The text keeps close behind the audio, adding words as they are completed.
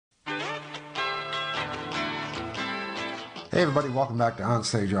Hey everybody, welcome back to On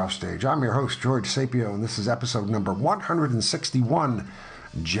Stage, Off Stage. I'm your host, George Sapio, and this is episode number 161,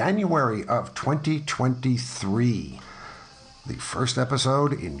 January of 2023. The first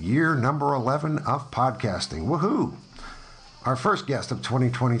episode in year number 11 of podcasting. Woohoo! Our first guest of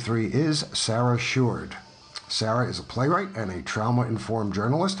 2023 is Sarah Shourd. Sarah is a playwright and a trauma-informed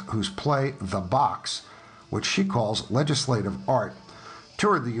journalist whose play, The Box, which she calls legislative art,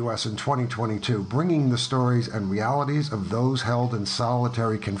 toured the U.S. in 2022, bringing the stories and realities of those held in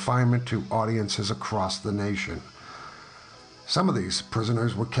solitary confinement to audiences across the nation. Some of these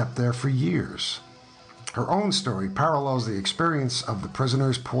prisoners were kept there for years. Her own story parallels the experience of the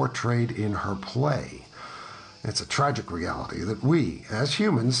prisoners portrayed in her play. It's a tragic reality that we, as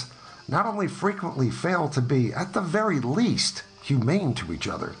humans, not only frequently fail to be, at the very least, humane to each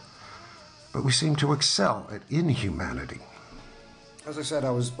other, but we seem to excel at inhumanity. As I said, I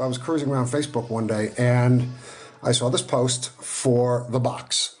was cruising around Facebook one day, and I saw this post for The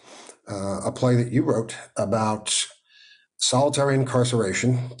Box, a play that you wrote about solitary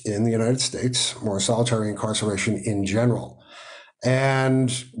incarceration in the United States, or solitary incarceration in general.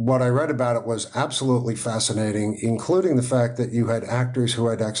 And what I read about it was absolutely fascinating, including the fact that you had actors who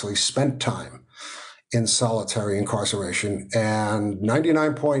had actually spent time in solitary incarceration, and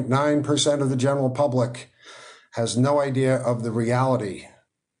 99.9% of the general public has no idea of the reality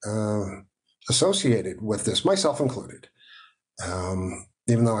associated with this, myself included.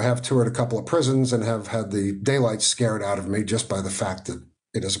 Even though I have toured a couple of prisons and have had the daylight scared out of me just by the fact that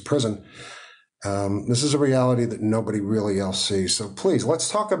it is a prison, this is a reality that nobody really else sees. So please, let's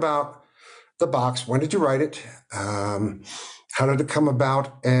talk about The Box. When did you write it? How did it come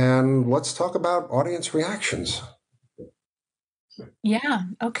about? And let's talk about audience reactions. Yeah,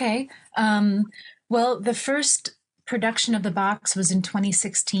 okay. Well, the first production of The Box was in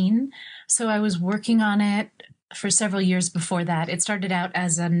 2016, so I was working on it for several years before that. It started out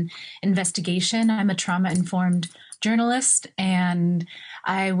as an investigation. I'm a trauma-informed journalist, and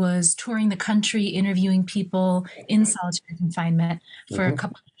I was touring the country interviewing people in solitary confinement for a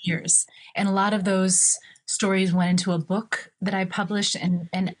couple of years. And a lot of those stories went into a book that I published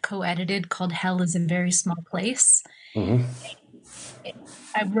and co-edited called Hell is a Very Small Place.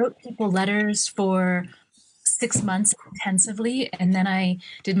 I wrote people letters for 6 months intensively, and then I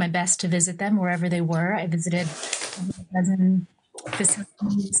did my best to visit them wherever they were. I visited a dozen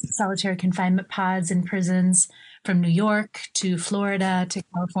facilities, solitary confinement pods in prisons from New York to Florida to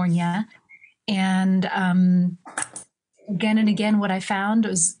California. And again and again, what I found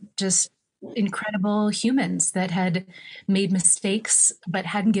was just incredible humans that had made mistakes but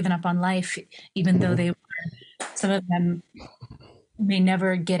hadn't given up on life, even though some of them may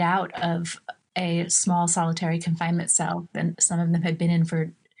never get out of a small solitary confinement cell, and some of them had been in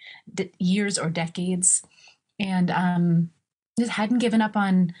for years or decades, and just hadn't given up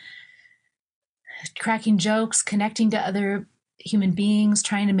on cracking jokes, connecting to other human beings,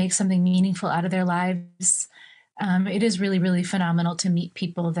 trying to make something meaningful out of their lives. It is really, really phenomenal to meet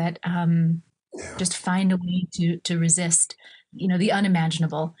people that just find a way to resist, the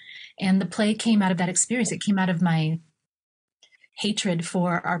unimaginable. And the play came out of that experience. It came out of my hatred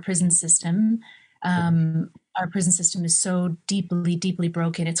for our prison system. Our prison system is so deeply, deeply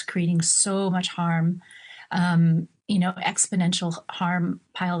broken. It's creating so much harm, exponential harm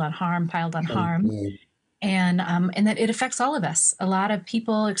piled on harm, piled on harm. And that it affects all of us. A lot of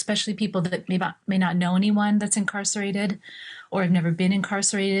people, especially people that may not know anyone that's incarcerated or have never been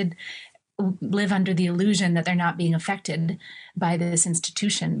incarcerated, live under the illusion that they're not being affected by this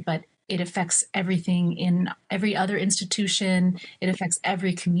institution. But it affects everything in every other institution. It affects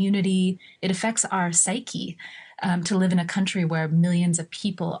every community. It affects our psyche to live in a country where millions of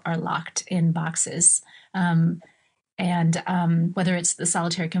people are locked in boxes. And whether it's the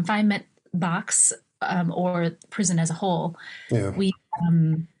solitary confinement box or prison as a whole,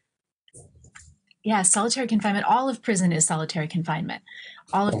 solitary confinement, all of prison is solitary confinement.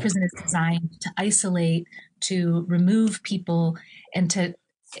 All of prison is designed to isolate, to remove people, and to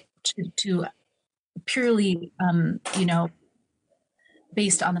purely,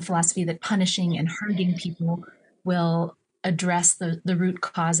 based on the philosophy that punishing and hurting people will address the root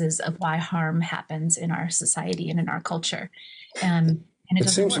causes of why harm happens in our society and in our culture. And it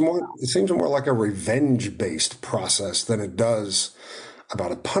seems more like a revenge-based process than it does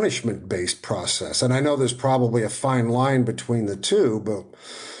about a punishment-based process. And I know there's probably a fine line between the two, but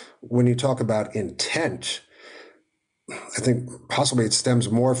when you talk about intent, I think possibly it stems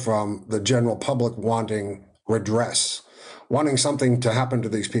more from the general public wanting redress, wanting something to happen to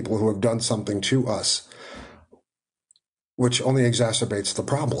these people who have done something to us, which only exacerbates the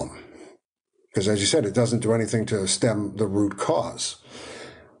problem. Because as you said, it doesn't do anything to stem the root cause.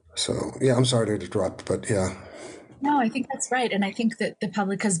 So, yeah, I'm sorry to interrupt, but yeah. No, I think that's right. And I think that the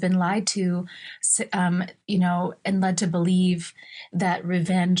public has been lied to, and led to believe that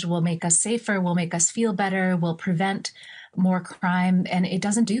revenge will make us safer, will make us feel better, will prevent more crime. And it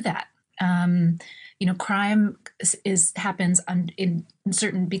doesn't do that. Crime happens in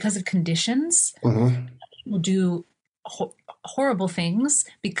certain, because of conditions. Mm-hmm. People do horrible things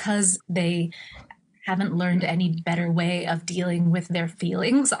because they haven't learned any better way of dealing with their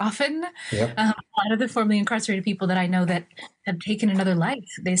feelings often. Yep. A lot of the formerly incarcerated people that I know that have taken another life,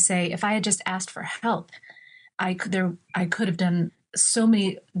 they say, if I had just asked for help, I could have done so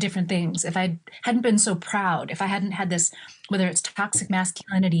many different things. If I hadn't been so proud, if I hadn't had this, whether it's toxic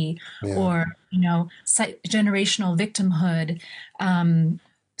masculinity or, generational victimhood,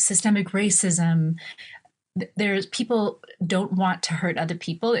 systemic racism, there's people don't want to hurt other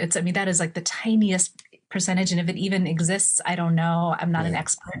people. That is like the tiniest percentage. And if it even exists, I don't know. I'm not an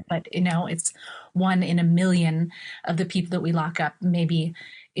expert, but it's 1 in a million of the people that we lock up maybe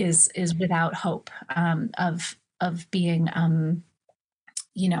is without hope of being,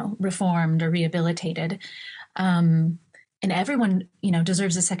 reformed or rehabilitated. And everyone,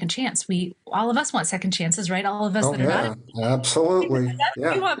 deserves a second chance. All of us want second chances, right? All of us that are not. Absolutely.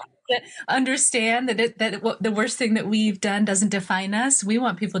 We want to understand that the worst thing that we've done doesn't define us. We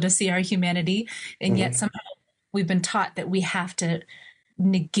want people to see our humanity, and yet somehow we've been taught that we have to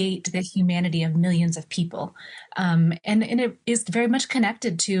negate the humanity of millions of people, and it is very much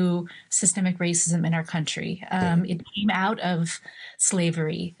connected to systemic racism in our country. It came out of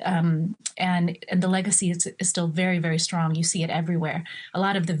slavery, and the legacy is still very, very strong. You see it everywhere. A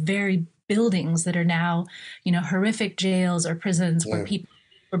lot of the very buildings that are now, horrific jails or prisons where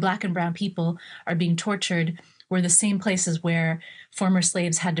Black and brown people are being tortured were the same places where former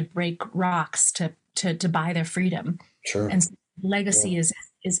slaves had to break rocks to buy their freedom. Sure. And legacy is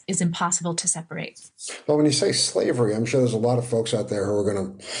impossible to separate. Well, when you say slavery, I'm sure there's a lot of folks out there who are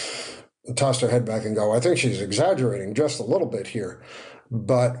going to toss their head back and go, I think she's exaggerating just a little bit here.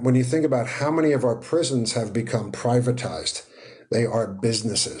 But when you think about how many of our prisons have become privatized, they are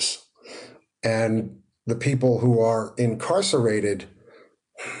businesses. And the people who are incarcerated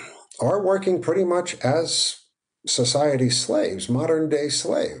are working pretty much as society's slaves, modern day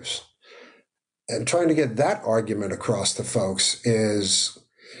slaves. And trying to get that argument across to folks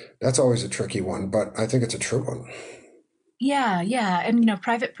that's always a tricky one, but I think it's a true one. Yeah. And,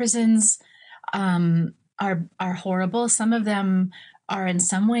 private prisons are horrible. Some of them are in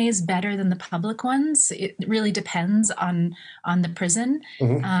some ways better than the public ones. It really depends on the prison.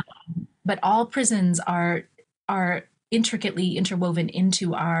 Mm-hmm. But all prisons are intricately interwoven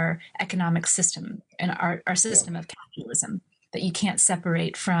into our economic system and our system of capitalism that you can't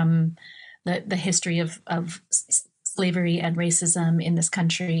separate from the history of slavery and racism in this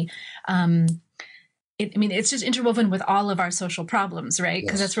country. It's just interwoven with all of our social problems, right?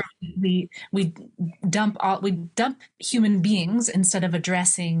 Because that's where we dump human beings instead of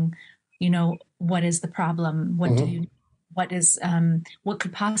addressing, what is the problem? What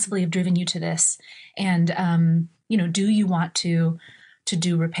could possibly have driven you to this? And do you want to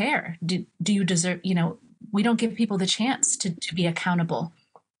do repair? Do you deserve? We don't give people the chance to be accountable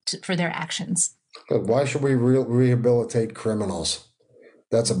for their actions. But why should we rehabilitate criminals?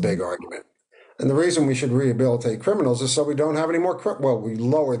 That's a big argument. And the reason we should rehabilitate criminals is so we don't have any more. We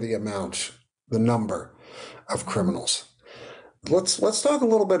lower the number of criminals. Let's talk a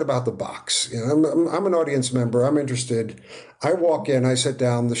little bit about the box. I'm an audience member. I'm interested. I walk in. I sit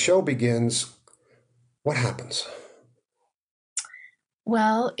down. The show begins. What happens?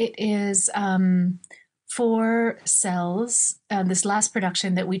 Well, it is 4 cells. This last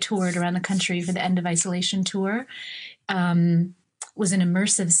production that we toured around the country for the End of Isolation tour was an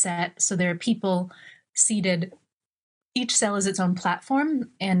immersive set. So there are people seated. Each cell is its own platform,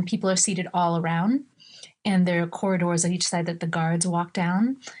 and people are seated all around. And there are corridors on each side that the guards walk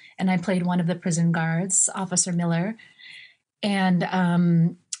down. And I played one of the prison guards, Officer Miller.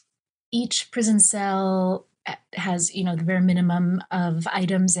 And each prison cell has, the very minimum of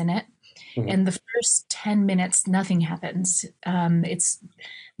items in it. Mm-hmm. And the first 10 minutes, nothing happens. It's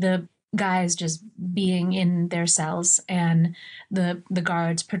the guys just being in their cells and the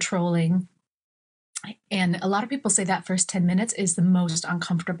guards patrolling. And a lot of people say that first 10 minutes is the most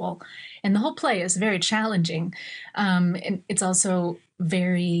uncomfortable. And the whole play is very challenging. And it's also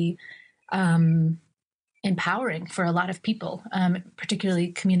very empowering for a lot of people,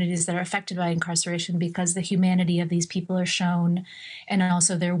 particularly communities that are affected by incarceration, because the humanity of these people are shown, and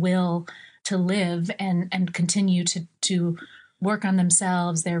also their will to live and continue to work on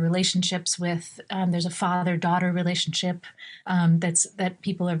themselves, their relationships with, there's a father-daughter relationship that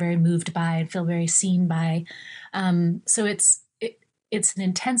people are very moved by and feel very seen by. So it's an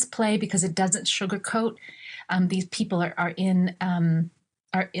intense play because it doesn't sugarcoat. These people are in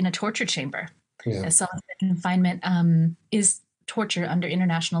a torture chamber. Yeah. Solitary confinement is torture under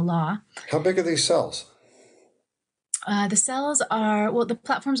international law. How big are these cells? The cells are, well, the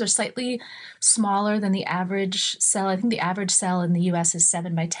platforms are slightly smaller than the average cell. I think the average cell in the US is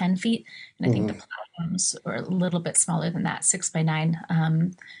 7 by 10 feet. And I think the platforms are a little bit smaller than that, 6 by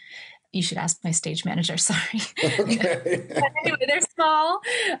 9. You should ask my stage manager, sorry. Okay. But anyway, they're small.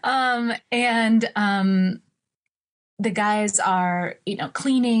 The guys are,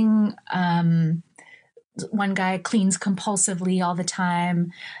 cleaning. One guy cleans compulsively all the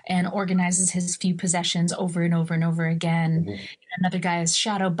time and organizes his few possessions over and over and over again. Mm-hmm. Another guy is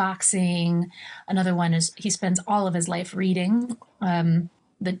shadow boxing. Another one is he spends all of his life reading. The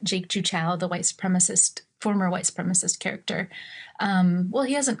Jake Juchow, the former white supremacist character. Well,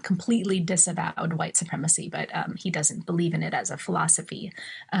 he hasn't completely disavowed white supremacy, but he doesn't believe in it as a philosophy.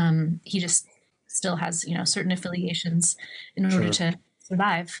 He just still has, certain affiliations in order to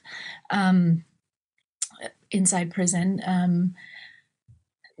survive. Inside prison,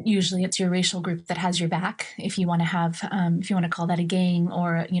 usually it's your racial group that has your back. If you want to call that a gang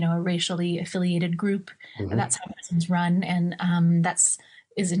or, a racially affiliated group, that's how prisons run. And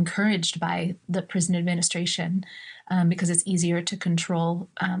is encouraged by the prison administration because it's easier to control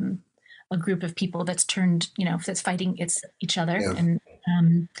a group of people that's turned, that's fighting each other.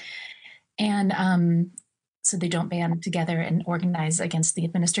 Yeah. So they don't band together and organize against the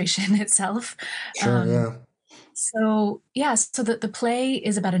administration itself. So the play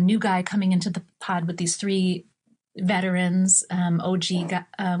is about a new guy coming into the pod with these 3 veterans, OG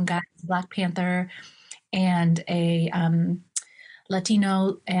guys, Black Panther, and a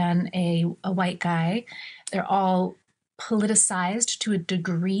Latino and a white guy. They're all politicized to a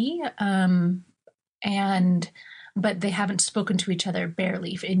degree, but they haven't spoken to each other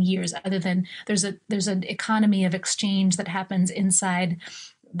barely in years, other than there's an economy of exchange that happens inside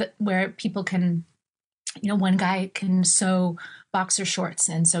where people can, one guy can sew boxer shorts,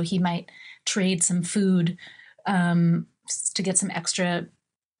 and so he might trade some food to get some extra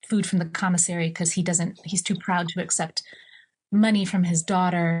food from the commissary because he's too proud to accept money from his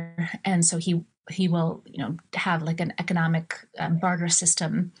daughter, and so he will have like an economic barter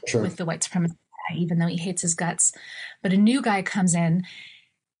system with the white supremacist guy, even though he hates his guts. But a new guy comes in,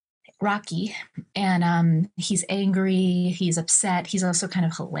 Rocky, and he's angry, he's upset, he's also kind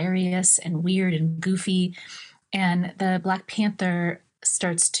of hilarious and weird and goofy, and the Black Panther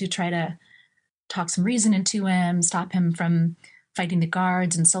starts to try to talk some reason into him, stop him from fighting the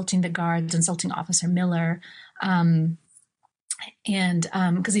guards, insulting Officer Miller, and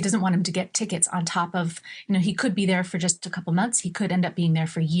because he doesn't want him to get tickets on top of, he could be there for just a couple months, he could end up being there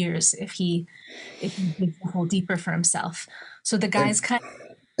for years if he digs a hole deeper for himself. So the guy's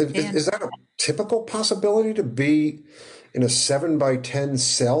Is that a typical possibility, to be in a 7 by 10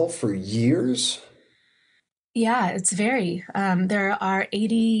 cell for years? Yeah, it's very. There are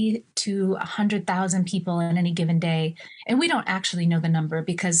 80 to 100,000 people in any given day, and we don't actually know the number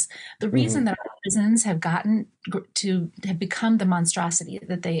because the reason that our prisons have become the monstrosity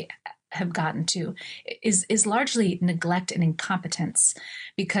that they have gotten to is largely neglect and incompetence,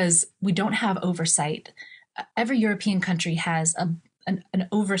 because we don't have oversight. Every European country has an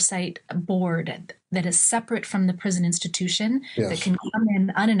oversight board that is separate from the prison institution, that can come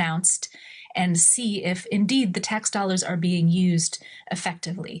in unannounced and see if indeed the tax dollars are being used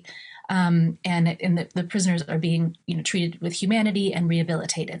effectively, and the prisoners are being treated with humanity and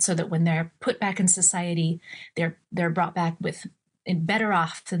rehabilitated, so that when they're put back in society, they're brought back with better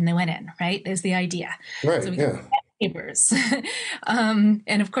off than they went in. Right, is the idea. Right. So neighbors.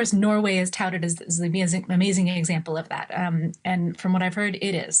 And of course, Norway is touted as the amazing example of that. And from what I've heard,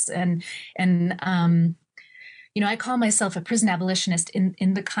 it is. And I call myself a prison abolitionist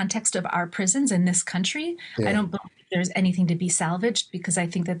in the context of our prisons in this country. Yeah. I don't believe there's anything to be salvaged, because I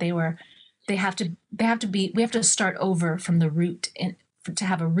think that we have to start over from the root to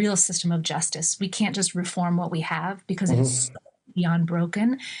have a real system of justice. We can't just reform what we have, because it's so beyond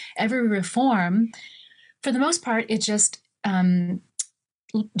broken. Every reform, for the most part, it just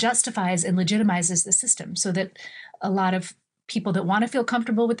justifies and legitimizes the system, so that a lot of people that want to feel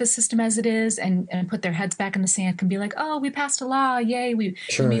comfortable with the system as it is and put their heads back in the sand can be like, oh, we passed a law, yay, we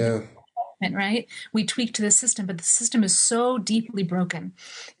made right? We tweaked the system, but the system is so deeply broken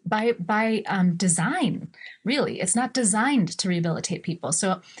by design. Really, it's not designed to rehabilitate people.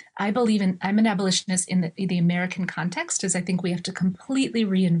 So I'm an abolitionist in the American context, as I think we have to completely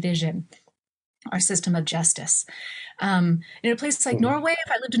re-envision our system of justice. In a place like Norway,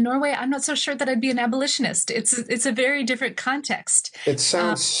 if I lived in Norway, I'm not so sure that I'd be an abolitionist. It's a very different context. It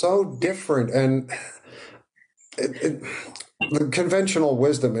sounds so different, and the conventional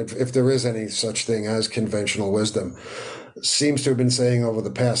wisdom, if there is any such thing as conventional wisdom, seems to have been saying over the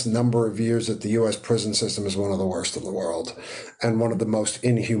past number of years that the U.S. prison system is one of the worst in the world and one of the most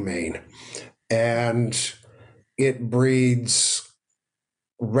inhumane. And it breeds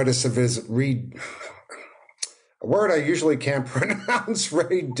recidivism, a word I usually can't pronounce,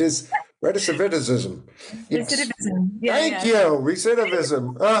 recidivism. Recidivism. Yeah, Thank you.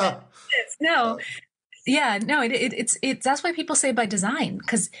 Recidivism. No. Yeah, no, it's that's why people say by design,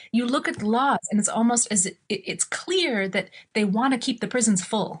 because you look at the laws and it's almost as it's clear that they want to keep the prisons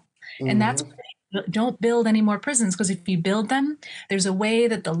full. And that's why they don't build any more prisons, because if you build them, there's a way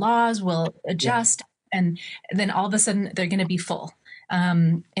that the laws will adjust, and then all of a sudden they're going to be full.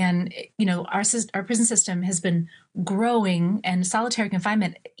 And our prison system has been growing, and solitary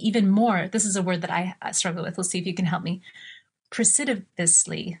confinement even more. This is a word that I struggle with. Let's see if you can help me.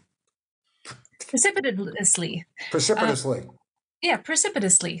 Precipitously. Precipitously.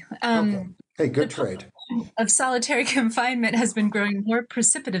 Precipitously. Okay. Hey, good trade. Of solitary confinement has been growing more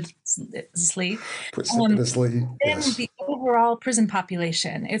precipitously. Than the overall prison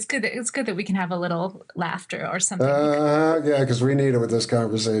population. It's good that we can have a little laughter or something. Yeah, because we need it with this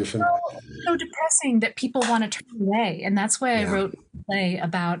conversation. So depressing that people want to turn away, and that's why I wrote a play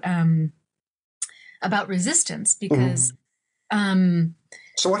about resistance, because.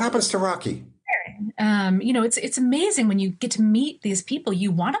 So what happens to Rocky? It's amazing when you get to meet these people.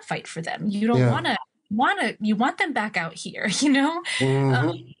 You want to fight for them. You don't you want them back out here,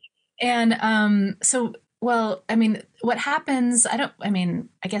 what happens? I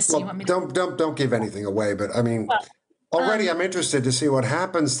guess you want me to. Don't give anything away, but already I'm interested to see what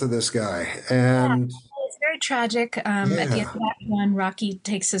happens to this guy. And it's very tragic. At the end of that one, Rocky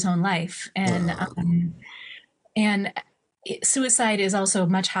takes his own life, and suicide is also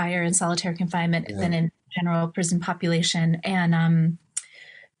much higher in solitary confinement than in general prison population. And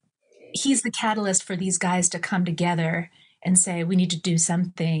he's the catalyst for these guys to come together and say, we need to do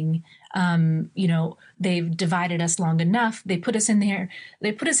something. They've divided us long enough. They put us in here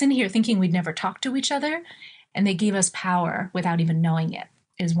thinking we'd never talk to each other. And they gave us power without even knowing it,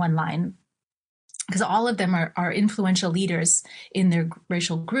 is one line. Because all of them are influential leaders in their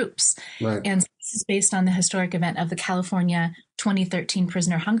racial groups. Right. And this is based on the historic event of the California 2013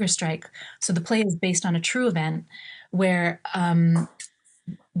 prisoner hunger strike. So the play is based on a true event where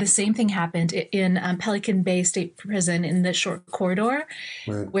the same thing happened in Pelican Bay State Prison in the short corridor,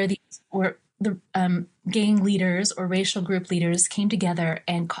 where the gang leaders or racial group leaders came together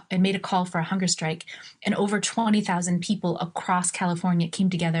and made a call for a hunger strike. And over 20,000 people across California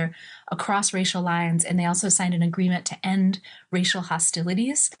came together across racial lines. And they also signed an agreement to end racial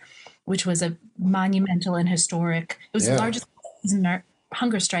hostilities, which was a monumental and historic. It was the largest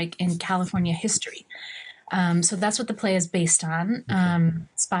hunger strike in California history. So that's what the play is based on,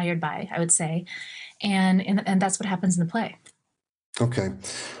 inspired by, I would say. And that's what happens in the play. Okay.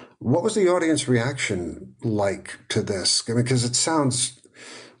 What was the audience reaction like to this? Because it sounds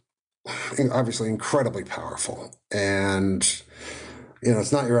obviously incredibly powerful, and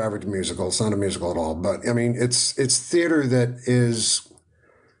it's not your average musical. It's not a musical at all, but it's theater that is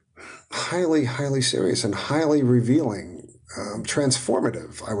highly, highly serious and highly revealing,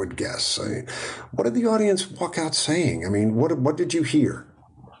 transformative, I would guess. What did the audience walk out saying? What did you hear?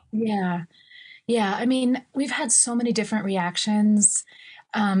 Yeah. We've had so many different reactions.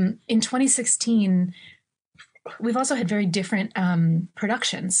 In 2016, we've also had very different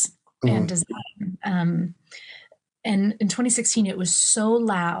productions and design. And in 2016, it was so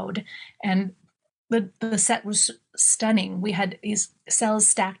loud, and the set was stunning. We had these cells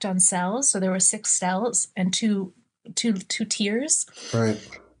stacked on cells, so there were 6 cells and two tiers. Right.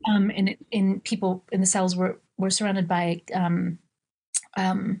 And people in the cells were surrounded by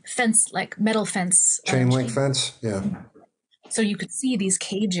fence, like metal fence, chain link fence. Yeah. So you could see these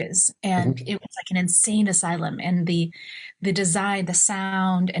cages, and it was like an insane asylum. And the design, the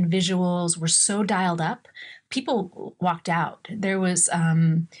sound and visuals were so dialed up. People walked out. There were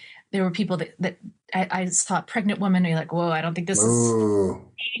people that I saw a pregnant woman, and you're like, whoa, I don't think this is,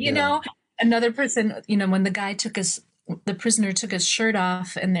 another person, when the prisoner took his shirt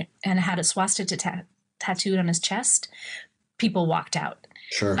off and had a swastika tattooed on his chest, people walked out.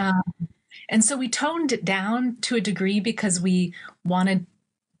 Sure. And so we toned it down to a degree because we wanted,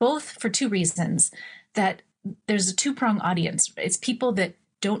 both for two reasons, that there's a two-prong audience. It's people that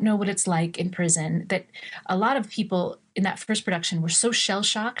don't know what it's like in prison, that a lot of people in that first production were so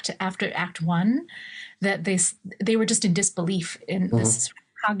shell-shocked after Act One that they were just in disbelief, in this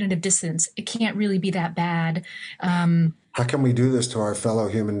cognitive dissonance. It can't really be that bad. How can we do this to our fellow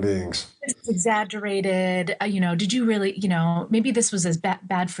human beings? It's exaggerated. Did you really, maybe this was as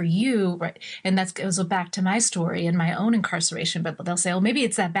bad for you, right? And that goes back to my story and my own incarceration. But they'll say, oh, maybe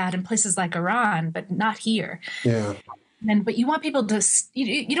it's that bad in places like Iran, but not here. Yeah. But you want people to,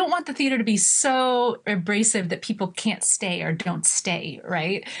 you don't want the theater to be so abrasive that people can't stay or don't stay,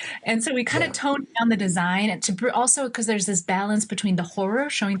 right? And so we kind of toned down the design, and to also, because there's this balance between the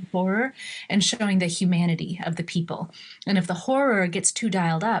horror, showing the horror, and showing the humanity of the people. And if the horror gets too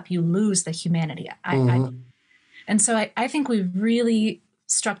dialed up, you lose the humanity. And so I think we really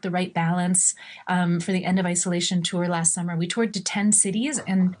struck the right balance for the End of Isolation tour last summer. We toured to 10 cities,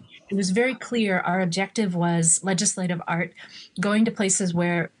 and it was very clear our objective was legislative art, going to places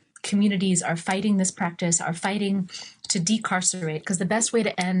where communities are fighting this practice, are fighting to decarcerate, because the best way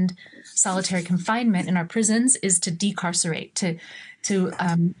to end solitary confinement in our prisons is to decarcerate, to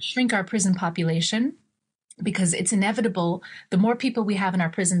shrink our prison population, because it's inevitable. The more people we have in our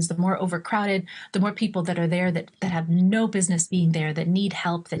prisons, the more overcrowded, the more people that are there that have no business being there, that need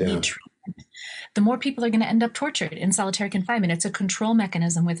help, that need treatment, the more people are going to end up tortured in solitary confinement. It's a control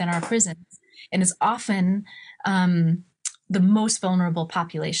mechanism within our prisons, and is often the most vulnerable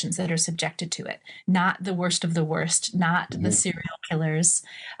populations that are subjected to it, not the worst of the worst, not the serial killers.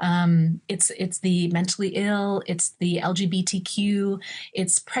 It's the mentally ill, it's the LGBTQ,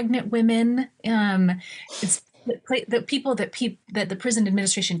 it's pregnant women, it's the people that the prison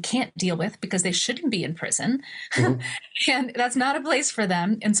administration can't deal with because they shouldn't be in prison. And that's not a place for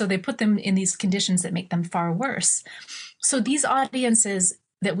them. And so they put them in these conditions that make them far worse. So these audiences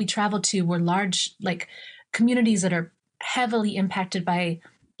that we traveled to were large, like communities that are heavily impacted by,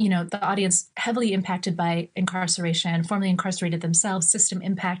 the audience heavily impacted by incarceration, formerly incarcerated themselves, system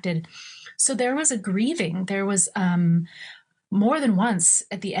impacted. So there was a grieving. There was more than once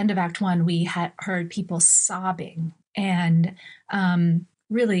at the end of Act One, we had heard people sobbing, and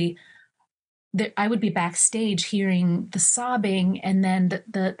really, I would be backstage hearing the sobbing, and then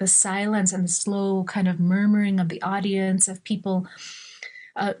the silence and the slow kind of murmuring of the audience, of people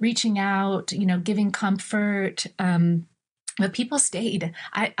reaching out, giving comfort. But people stayed.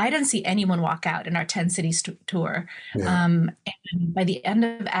 I didn't see anyone walk out in our 10 cities tour. And by the end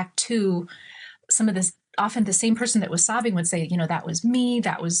of Act Two, often the same person that was sobbing would say, that was me.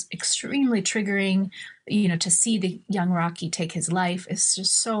 That was extremely triggering. To see the young Rocky take his life is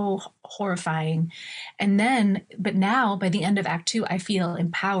just so horrifying. But now by the end of Act Two, I feel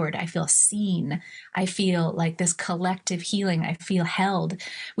empowered. I feel seen. I feel like this collective healing. I feel held.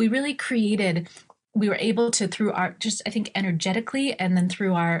 We were able to, through our, just I think energetically, and then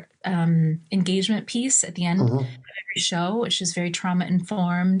through our engagement piece at the end of every show, which is very trauma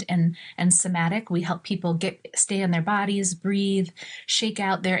informed and somatic. We help people stay in their bodies, breathe, shake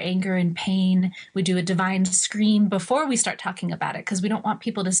out their anger and pain. We do a divine scream before we start talking about it, because we don't want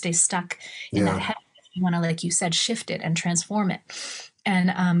people to stay stuck in that head. We want to, like you said, shift it and transform it.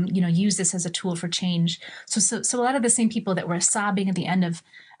 And, use this as a tool for change. So a lot of the same people that were sobbing at the end of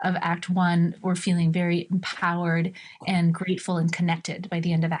Act One were feeling very empowered and grateful and connected by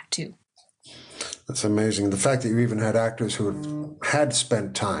the end of Act Two. That's amazing. The fact that you even had actors who had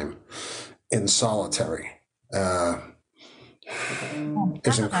spent time in solitary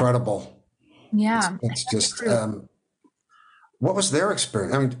is incredible. Yeah. It's just, what was their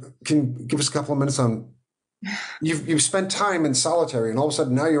experience? I mean, can you give us a couple of minutes on, you've spent time in solitary, and all of a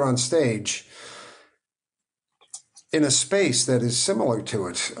sudden now you're on stage in a space that is similar to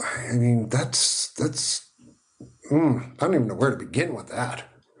it. I mean, that's I don't even know where to begin with that.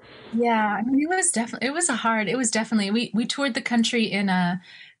 Yeah, I mean, it was definitely, we toured the country in a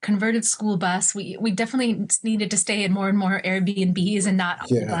converted school bus. We definitely needed to stay in more and more Airbnbs and not on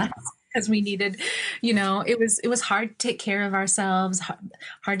the bus, because we needed, it was hard to take care of ourselves,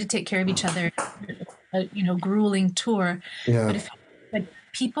 hard to take care of each other, grueling tour. Yeah. But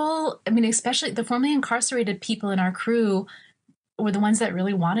people, I mean, especially the formerly incarcerated people in our crew were the ones that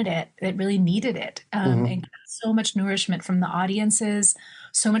really wanted it, that really needed it. And got so much nourishment from the audiences,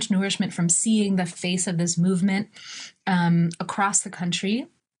 so much nourishment from seeing the face of this movement across the country,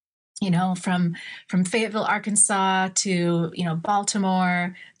 from Fayetteville, Arkansas to,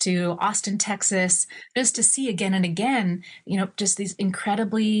 Baltimore to Austin, Texas, just to see again and again, just these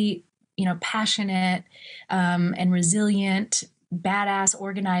incredibly, passionate and resilient badass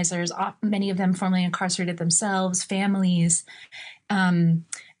organizers, many of them formerly incarcerated themselves, families.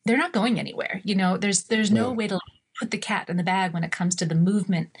 They're not going anywhere. There's no way to put the cat in the bag when it comes to the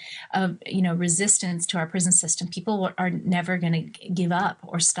movement of, resistance to our prison system. People are never going to give up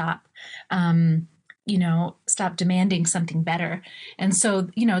or stop. Stop demanding something better. And so,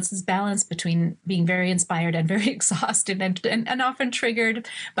 it's this balance between being very inspired and very exhausted and often triggered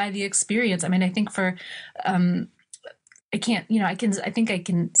by the experience. I mean, I think I think I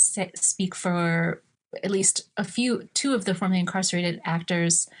can speak for at least two of the formerly incarcerated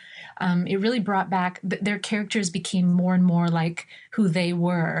actors. It really brought back, their characters became more and more like who they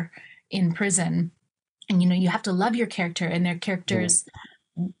were in prison. And, you have to love your character, and their characters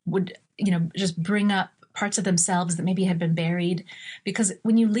would, just bring up parts of themselves that maybe had been buried. Because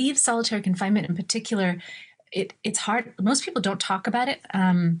when you leave solitary confinement in particular, it's hard. Most people don't talk about it.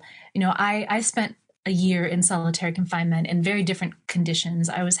 I spent a year in solitary confinement in very different conditions.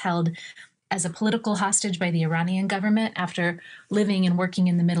 I was held as a political hostage by the Iranian government after living and working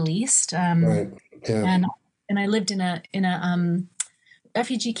in the Middle East. Right. Yeah. And I lived in a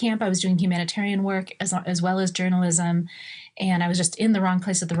refugee camp. I was doing humanitarian work as well as journalism, and I was just in the wrong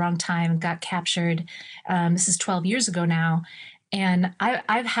place at the wrong time and got captured. This is 12 years ago now, and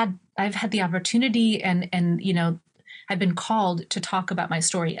I've had the opportunity and I've been called to talk about my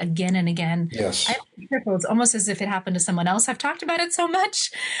story again and again. Yes. It's almost as if it happened to someone else. I've talked about it so much,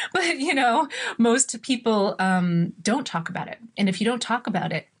 but most people don't talk about it. And if you don't talk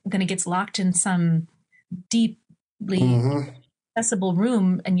about it, then it gets locked in some deeply accessible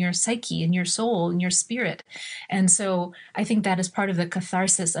room in your psyche, in your soul, in your spirit. And so I think that is part of the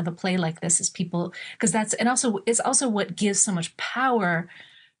catharsis of a play like this, is people, because it's also what gives so much power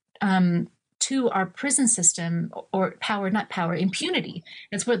to our prison system, or impunity.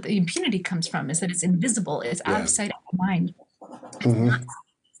 That's where the impunity comes from, is that it's invisible. It's out of sight, out of mind.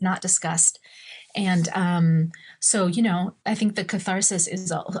 It's not discussed. And so, I think the catharsis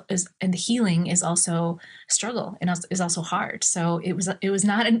is and the healing is also struggle, and is also hard. So it was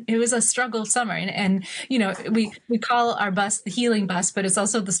a struggle summer, and we call our bus the healing bus, but it's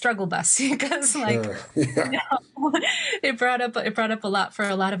also the struggle bus, because it brought up a lot for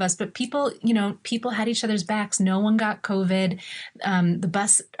a lot of us. But people had each other's backs. No one got COVID.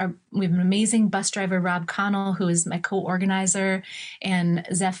 We have an amazing bus driver, Rob Connell, who is my co-organizer, and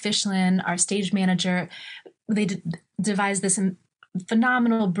Zeph Fishlin, our stage manager. They devised this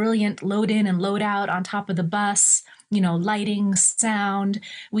phenomenal, brilliant load in and load out on top of the bus, lighting, sound.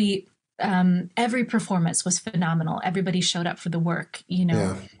 Every performance was phenomenal. Everybody showed up for the work,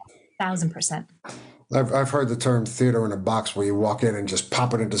 1,000%. I've heard the term theater in a box, where you walk in and just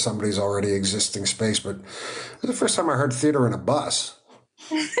pop it into somebody's already existing space. But it's the first time I heard theater in a bus.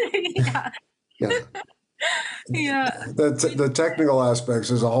 Yeah. Yeah. The technical aspects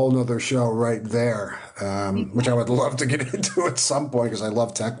is a whole nother show right there, which I would love to get into at some point, because I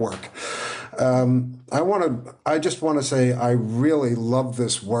love tech work. I just want to say I really love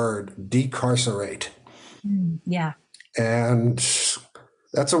this word, decarcerate. Yeah. And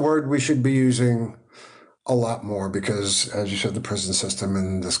that's a word we should be using a lot more, because, as you said, the prison system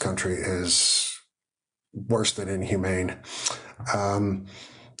in this country is worse than inhumane.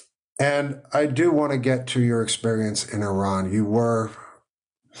 And I do want to get to your experience in Iran. You were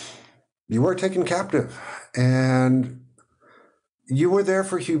taken captive, and you were there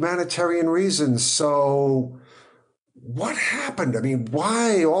for humanitarian reasons. So what happened? I mean,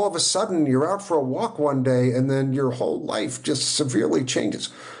 why all of a sudden you're out for a walk one day and then your whole life just severely changes?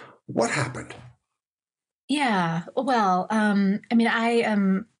 What happened? Yeah, well, I've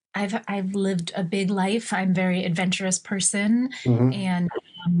lived a big life. I'm a very adventurous person, and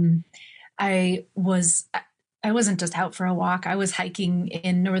I wasn't just out for a walk. I was hiking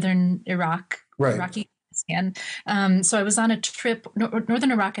in northern Iraq, right. Iraqi Kurdistan. So I was on a trip,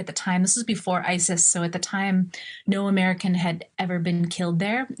 northern Iraq at the time. This was before ISIS. So at the time, no American had ever been killed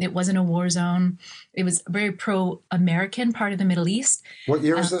there. It wasn't a war zone. It was a very pro-American part of the Middle East. What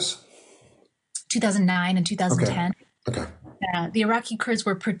year is this? 2009 and 2010. Okay. The Iraqi Kurds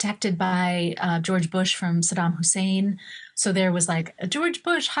were protected by George Bush from Saddam Hussein. So there was like a George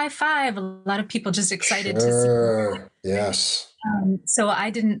Bush high five. A lot of people just excited to see. Yes. So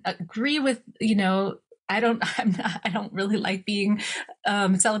I didn't agree with, I don't really like being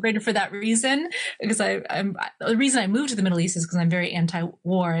celebrated for that reason, because the reason I moved to the Middle East is because I'm very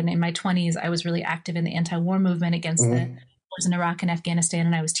anti-war. And in my 20s, I was really active in the anti-war movement against the wars in Iraq and Afghanistan,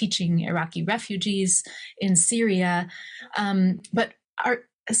 and I was teaching Iraqi refugees in Syria. But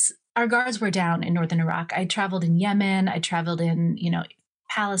our guards were down in northern Iraq. I traveled in Yemen. I traveled in,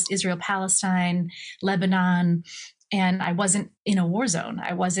 Israel, Palestine, Lebanon. And I wasn't in a war zone.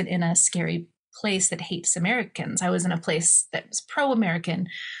 I wasn't in a scary place that hates Americans. I was in a place that was pro-American.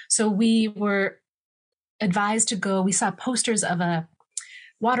 So we were advised to go. We saw posters of a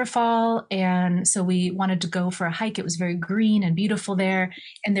waterfall, and so we wanted to go for a hike. It was very green and beautiful there,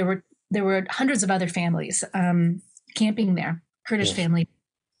 and there were hundreds of other families camping there, Kurdish family.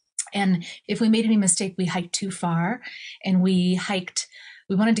 And if we made any mistake, we hiked too far, and we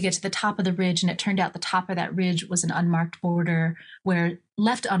wanted to get to the top of the ridge, and it turned out the top of that ridge was an unmarked border where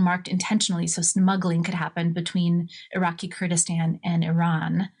left unmarked intentionally, so smuggling could happen between Iraqi Kurdistan and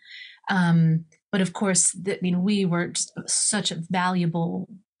Iran. But of course, we were just such a valuable,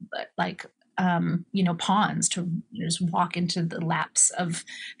 pawns to just walk into the laps of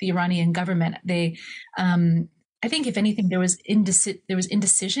the Iranian government. They, I think, if anything, there was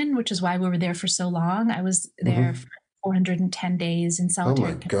indecision, which is why we were there for so long. I was there for 410 days in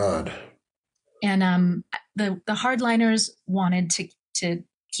solitary. Oh my God! And the hardliners wanted to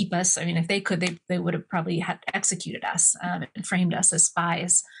keep us. I mean, if they could, they would have probably had executed us and framed us as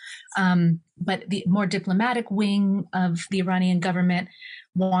spies. But the more diplomatic wing of the Iranian government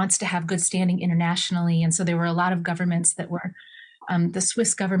wants to have good standing internationally. And so there were a lot of governments that were the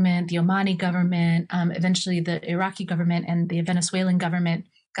Swiss government, the Omani government, eventually the Iraqi government and the Venezuelan government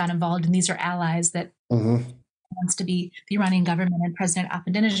got involved. And these are allies that wants to be the Iranian government, and President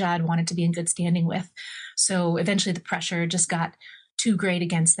Ahmadinejad wanted to be in good standing with. So eventually the pressure just got too great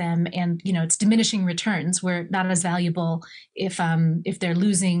against them, and it's diminishing returns. We're not as valuable if they're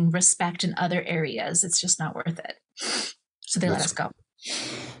losing respect in other areas. It's just not worth it. So they let us go.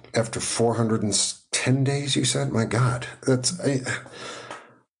 After 410 days, you said? My God,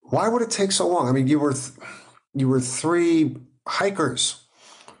 why would it take so long? I mean, you were three hikers.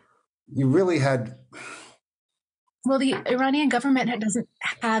 You really had. Well, the Iranian government doesn't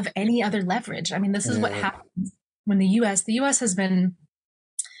have any other leverage. I mean, this is what happens when the U.S. has been,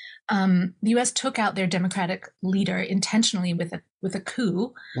 the U.S. took out their democratic leader intentionally with a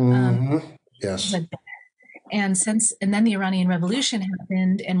coup. Yes. And then the Iranian Revolution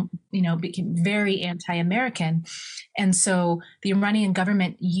happened, and became very anti-American, and so the Iranian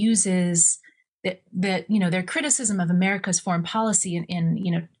government uses that their criticism of America's foreign policy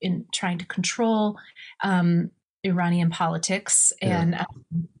in trying to control Iranian politics, and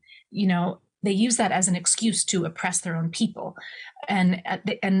they use that as an excuse to oppress their own people, and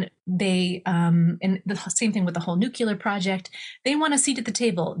the same thing with the whole nuclear project. They want a seat at the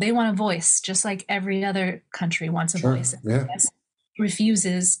table. They want a voice, just like every other country wants a voice. Yeah.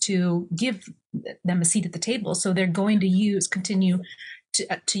 Refuses to give them a seat at the table, so they're going to continue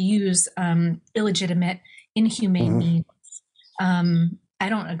to use illegitimate, inhumane means. I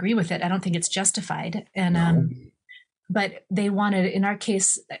don't agree with it. I don't think it's justified, and. But they wanted, in our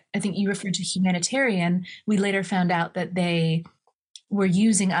case, I think you referred to humanitarian. We later found out that they were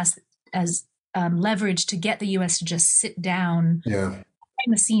using us as leverage to get the U.S. to just sit down behind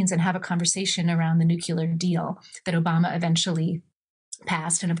the scenes and have a conversation around the nuclear deal that Obama eventually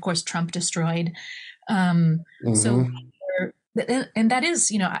passed, and of course Trump destroyed. So, and that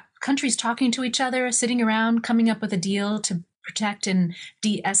is, countries talking to each other, sitting around, coming up with a deal to protect and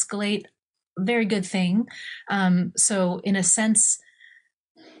de-escalate. Very good thing. So in a sense,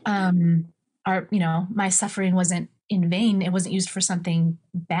 my suffering wasn't in vain. It wasn't used for something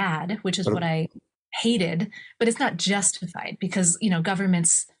bad, which is what I hated, but it's not justified because,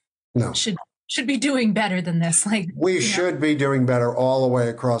 governments should be doing better than this. We should be doing better all the way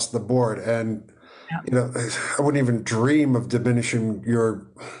across the board. And, I wouldn't even dream of diminishing your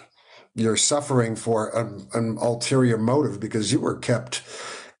suffering for an ulterior motive, because you were kept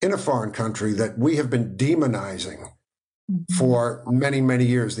in a foreign country that we have been demonizing for many, many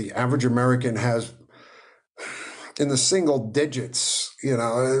years. The average American has, in the single digits,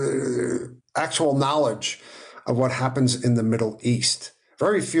 actual knowledge of what happens in the Middle East.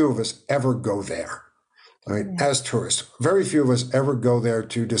 Very few of us ever go there, right? As tourists. Very few of us ever go there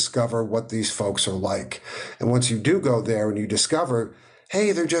to discover what these folks are like. And once you do go there and you discover,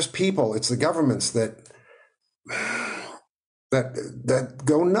 hey, they're just people. It's the governments that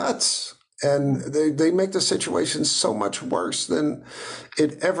go nuts, and they make the situation so much worse than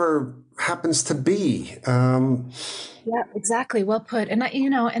it ever happens to be. Yeah, exactly. Well put. And I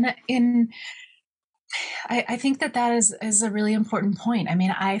think that is a really important point. I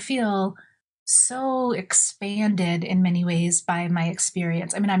mean, I feel so expanded in many ways by my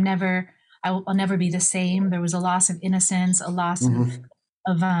experience. I mean, I'll never be the same. There was a loss of innocence, a loss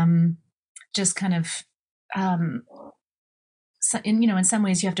of just kind of. In some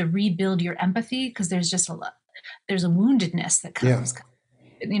ways you have to rebuild your empathy because there's a woundedness that comes.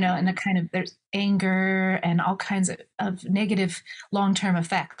 and a kind of, there's anger and all kinds of negative long-term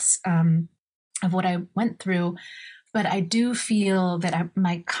effects of what I went through. But I do feel that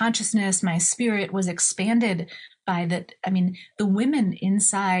my consciousness, my spirit was expanded by that. I mean, the women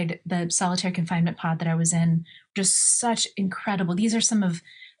inside the solitary confinement pod that I was in, just such incredible. These are some of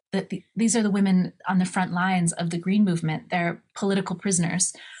these are the women on the front lines of the Green Movement. They're political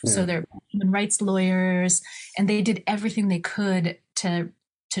prisoners. Yeah. So they're human rights lawyers, and they did everything they could to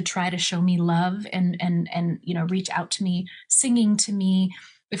try to show me love and reach out to me, singing to me.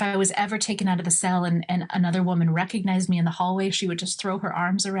 If I was ever taken out of the cell and another woman recognized me in the hallway, she would just throw her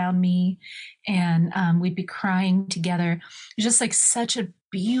arms around me, and we'd be crying together. It's just like such a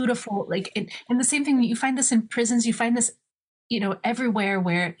beautiful, and the same thing, you find this in prisons, you find this, everywhere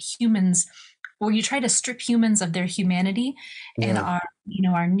where you try to strip humans of their humanity and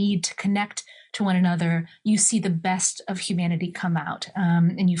our need to connect to one another. You see the best of humanity come out,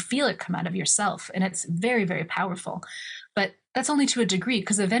 and you feel it come out of yourself. And it's very, very powerful. But that's only to a degree,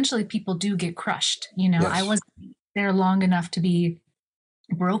 because eventually people do get crushed. Yes. I wasn't there long enough to be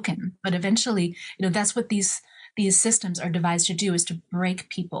broken, but eventually, that's what these systems are devised to do, is to break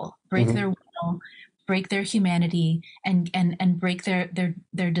people, break their will, break their humanity, and break their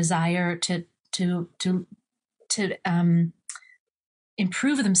desire to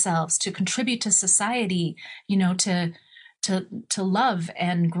improve themselves, to contribute to society, to love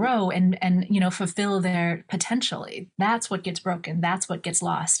and grow and fulfill their potential. That's what gets broken. That's what gets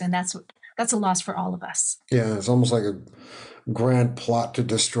lost. And that's a loss for all of us. Yeah. It's almost like a grand plot to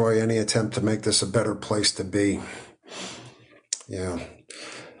destroy any attempt to make this a better place to be. Yeah.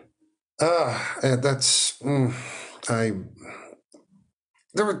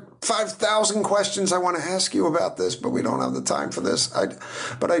 There were 5,000 questions I want to ask you about this, but we don't have the time for this.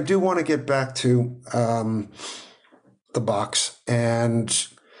 But I do want to get back to the box. And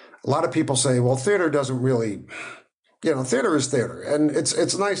a lot of people say, well, theater doesn't really, theater is theater. And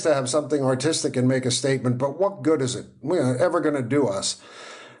it's nice to have something artistic and make a statement, but what good is it ever going to do us?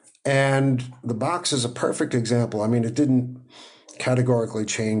 And the box is a perfect example. I mean, it didn't categorically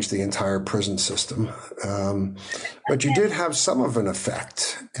change the entire prison system, but you did have some of an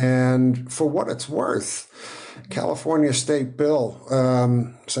effect. And for what it's worth, California State Bill,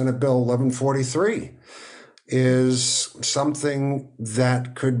 Senate Bill 1143, is something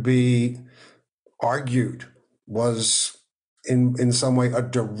that could be argued was in some way a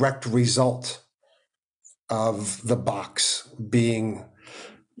direct result of the box being,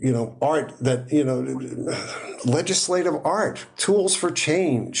 art that, legislative art, tools for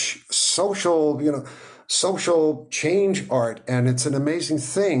change, social change art. And it's an amazing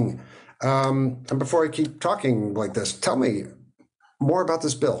thing. And before I keep talking like this, tell me more about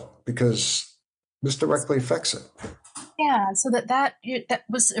this bill, because this directly affects it. Yeah, so that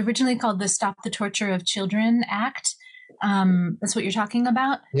was originally called the Stop the Torture of Children Act. That's what you're talking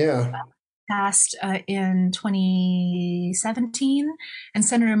about? Yeah. Passed in 2017, and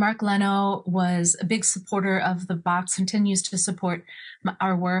Senator Mark Leno was a big supporter of the box, continues to support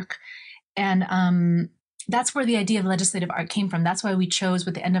our work. And that's where the idea of legislative art came from. That's why we chose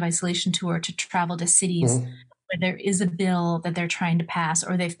with the End of Isolation tour to travel to cities where there is a bill that they're trying to pass,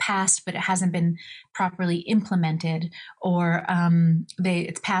 or they've passed, but it hasn't been properly implemented, or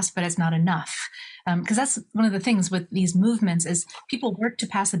it's passed, but it's not enough. Because that's one of the things with these movements is people work to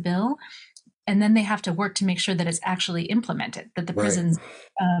pass a bill, and then they have to work to make sure that it's actually implemented, that the prisons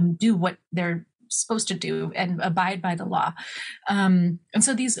do what they're supposed to do and abide by the law. And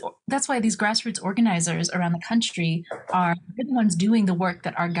so that's why these grassroots organizers around the country are the ones doing the work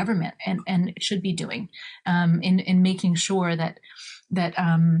that our government and should be doing in making sure that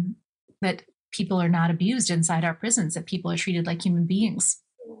people are not abused inside our prisons, that people are treated like human beings.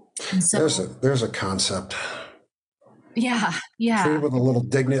 And so there's a concept. Yeah. Treated with a little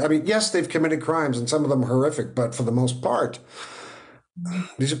dignity. I mean, yes, they've committed crimes, and some of them horrific, but for the most part,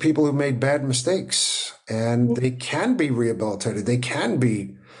 these are people who made bad mistakes, and they can be rehabilitated.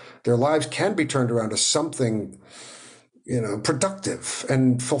 Their lives can be turned around to something, productive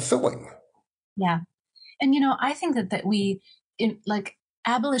and fulfilling. Yeah. And, I think that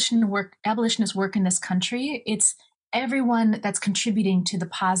abolitionist work in this country, it's everyone that's contributing to the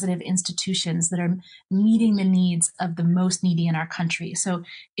positive institutions that are meeting the needs of the most needy in our country. So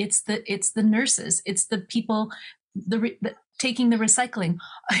it's the nurses, it's the people, taking the recycling,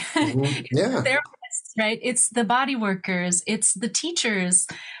 Yeah. therapists, right? It's the body workers, it's the teachers.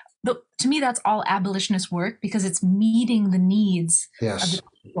 To me, that's all abolitionist work, because it's meeting the needs of the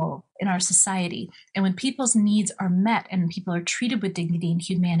people in our society. And when people's needs are met and people are treated with dignity and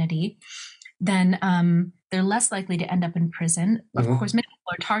humanity, then they're less likely to end up in prison. Of course, many people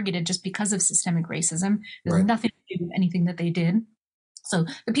are targeted just because of systemic racism. There's Right. nothing to do with anything that they did. So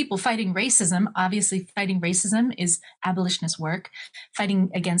the people fighting racism, obviously fighting racism is abolitionist work. Fighting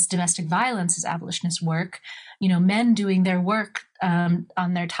against domestic violence is abolitionist work. Men doing their work on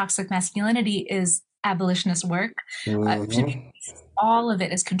their toxic masculinity is abolitionist work. All of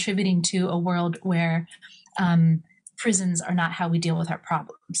it is contributing to a world where prisons are not how we deal with our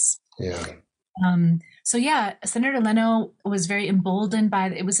problems. Yeah. So yeah, Senator Leno was very emboldened by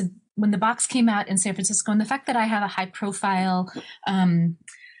it. When the box came out in San Francisco, and the fact that I have a high profile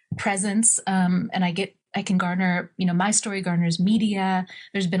presence, and I can garner, my story garners media.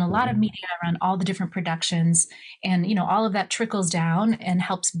 There's been a lot of media around all the different productions, and all of that trickles down and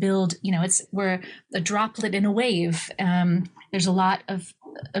helps build. We're a droplet in a wave. There's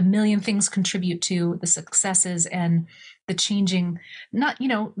a million things contribute to the successes and the changing.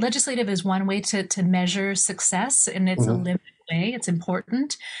 Legislative is one way to measure success, and it's a limited way. It's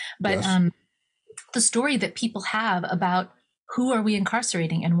important, but yes. The story that people have about who are we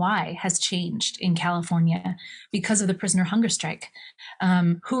incarcerating and why has changed in California because of the prisoner hunger strike.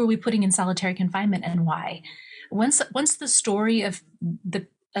 Who are we putting in solitary confinement and why? Once the story of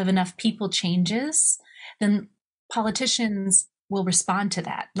enough people changes, then politicians will respond to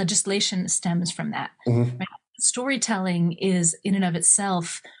that. Legislation stems from that. Right? Storytelling is in and of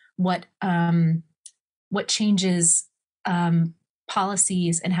itself what changes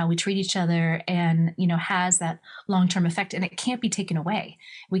policies and how we treat each other, and has that long-term effect, and it can't be taken away.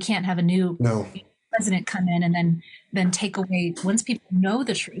 We can't have a new president come in and then take away once people know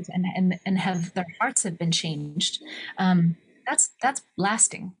the truth and have their hearts have been changed. That's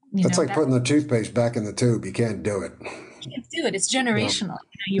lasting. That's like putting the toothpaste back in the tube. You can't do it. You can't do it. It's generational.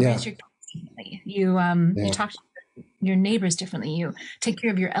 You raise your kids differently. You talk to your neighbors differently. You take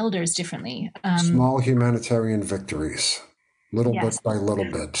care of your elders differently. Small humanitarian victories. Little bit by little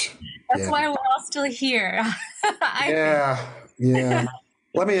bit. That's why we're all still here. Yeah.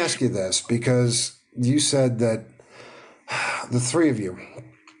 Let me ask you this, because you said that the three of you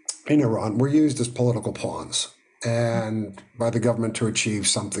in Iran were used as political pawns and by the government to achieve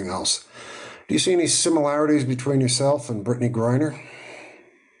something else. Do you see any similarities between yourself and Brittany Griner,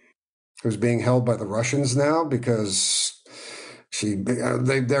 who's being held by the Russians now because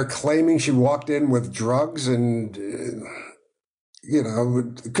they're claiming she walked in with drugs and...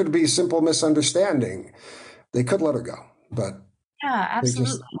 it could be a simple misunderstanding. They could let her go, but yeah,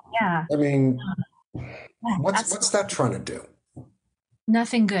 absolutely. I mean, what's that trying to do?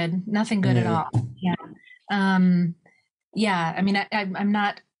 Nothing good at all. I mean, I'm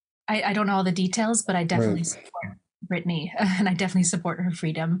not. I don't know all the details, but I definitely support Brittany, and I definitely support her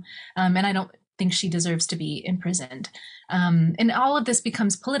freedom. And I don't think she deserves to be imprisoned. And all of this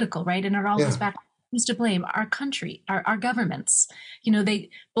becomes political, right? And it all goes back. Who's to blame? Our country, our governments. They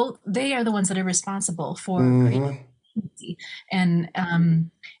are the ones that are responsible for creating and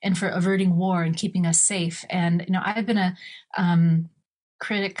for averting war and keeping us safe. And I've been a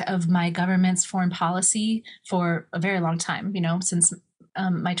critic of my government's foreign policy for a very long time. Since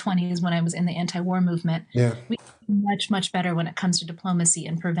my 20s, when I was in the anti-war movement. Yeah, we do much better when it comes to diplomacy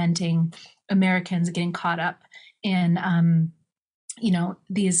and preventing Americans getting caught up in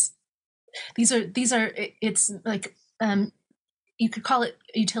these are it's like you could call it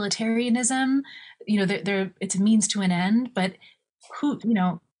utilitarianism. It's a means to an end, but who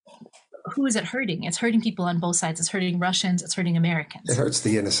is it hurting? It's hurting people on both sides. It's hurting Russians, it's hurting Americans. It hurts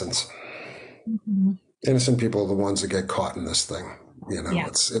the innocents. Innocent people are the ones that get caught in this thing.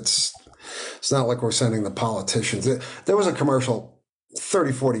 It's not like we're sending the politicians. There was a commercial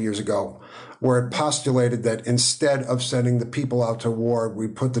 30, 40 years ago where it postulated that instead of sending the people out to war, we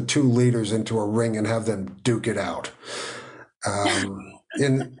put the two leaders into a ring and have them duke it out.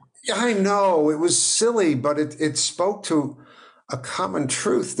 And I know it was silly, but it spoke to a common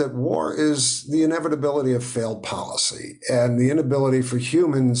truth that war is the inevitability of failed policy and the inability for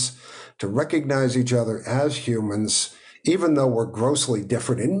humans to recognize each other as humans, even though we're grossly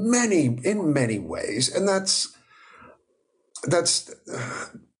different in many ways. And that's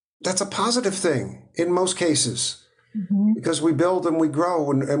a positive thing in most cases, because we build and we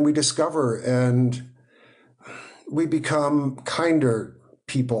grow and we discover and we become kinder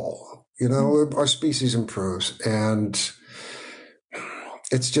people. Our species improves, and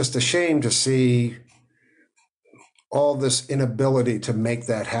it's just a shame to see all this inability to make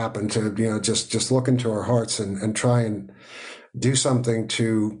that happen, to just look into our hearts and try and do something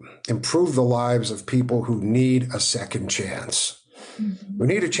to improve the lives of people who need a second chance. We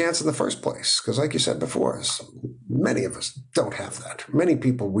need a chance in the first place, because like you said before, many of us don't have that. Many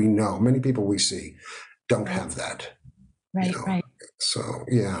people we know, many people we see don't have that. Right. So,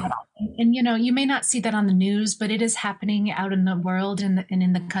 yeah. And you may not see that on the news, but it is happening out in the world and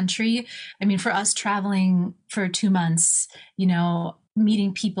in the country. I mean, for us traveling for 2 months,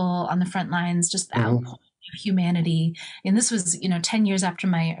 meeting people on the front lines, just the outpouring of humanity. And this was, 10 years after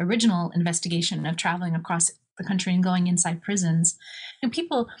my original investigation of traveling across the country and going inside prisons. And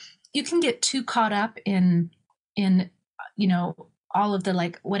people, you can get too caught up in all of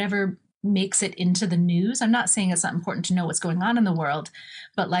the whatever makes it into the news. I'm not saying it's not important to know what's going on in the world,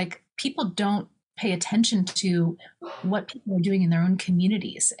 but people don't pay attention to what people are doing in their own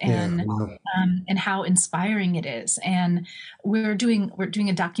communities and how inspiring it is. And we're doing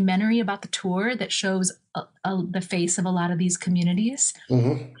a documentary about the tour that shows the face of a lot of these communities.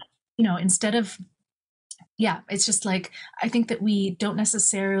 Instead of, it's just I think that we don't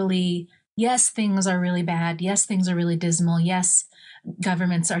necessarily, yes, things are really bad. Yes, things are really dismal. Yes,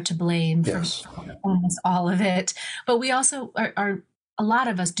 governments are to blame for almost all of it. But we also are a lot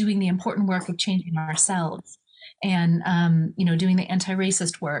of us doing the important work of changing ourselves and, doing the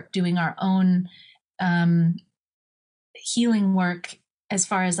anti-racist work, doing our own healing work as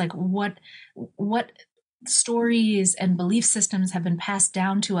far as what stories and belief systems have been passed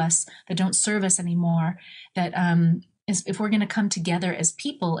down to us that don't serve us anymore, that if we're going to come together as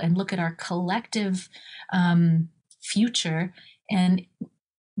people and look at our collective future and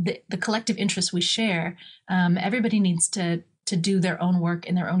the collective interests we share, everybody needs to do their own work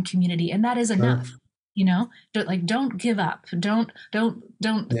in their own community, and that is enough. Don't give up. Don't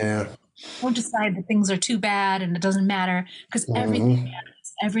decide that things are too bad and it doesn't matter, because everything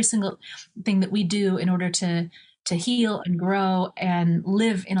matters. Every single thing that we do in order to heal and grow and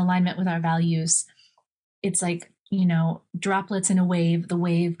live in alignment with our values, it's droplets in a wave. The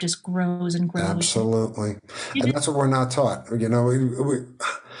wave just grows and grows. Absolutely. And that's what we're not taught.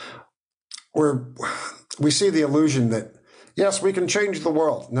 We see the illusion that, yes, we can change the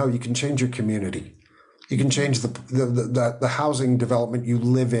world. No, you can change your community. You can change the housing development you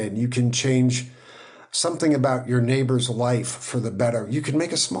live in. You can change something about your neighbor's life for the better. You can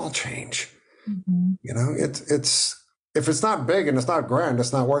make a small change. It's if it's not big and it's not grand,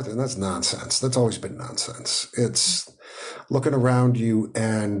 it's not worth it. And that's nonsense. That's always been nonsense. It's looking around you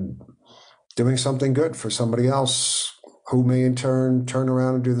and doing something good for somebody else who may in turn turn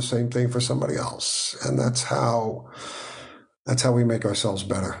around and do the same thing for somebody else. And that's how we make ourselves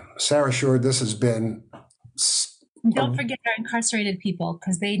better. Sarah Shourd, this has been... Don't forget our incarcerated people,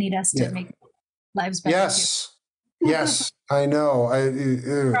 because they need us to make lives better. Yes, I know.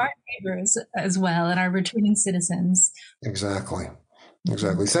 For our neighbors as well, and our returning citizens. Exactly.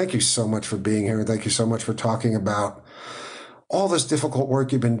 Thank you so much for being here. Thank you so much for talking about all this difficult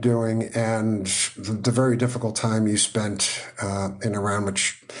work you've been doing and the very difficult time you spent in Iran,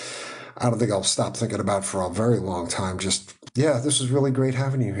 which I don't think I'll stop thinking about for a very long time. This was really great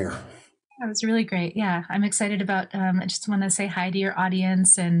having you here. That was really great. Yeah, I'm excited about, I just want to say hi to your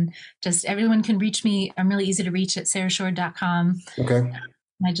audience, and just everyone can reach me. I'm really easy to reach at sarahshourd.com. Okay.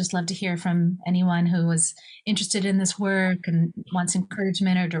 I just love to hear from anyone who was interested in this work and wants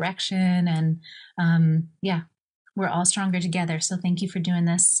encouragement or direction. And we're all stronger together. So thank you for doing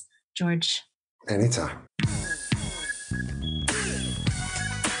this, George. Anytime.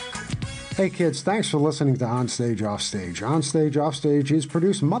 Hey kids, thanks for listening to On Stage, Off Stage. On Stage, Off Stage is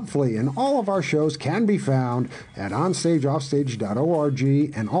produced monthly, and all of our shows can be found at onstageoffstage.org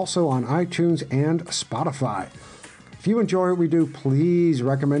and also on iTunes and Spotify. If you enjoy what we do, please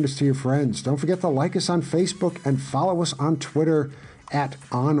recommend us to your friends. Don't forget to like us on Facebook and follow us on Twitter at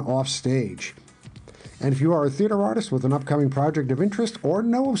OnOffStage. And if you are a theater artist with an upcoming project of interest or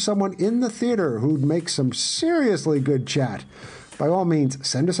know of someone in the theater who'd make some seriously good chat, by all means,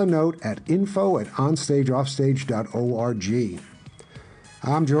 send us a note at info@onstageoffstage.org.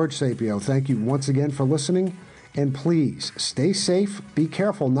 I'm George Sapio. Thank you once again for listening. And please, stay safe, be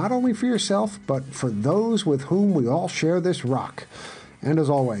careful not only for yourself, but for those with whom we all share this rock. And as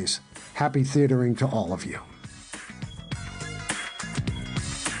always, happy theatering to all of you.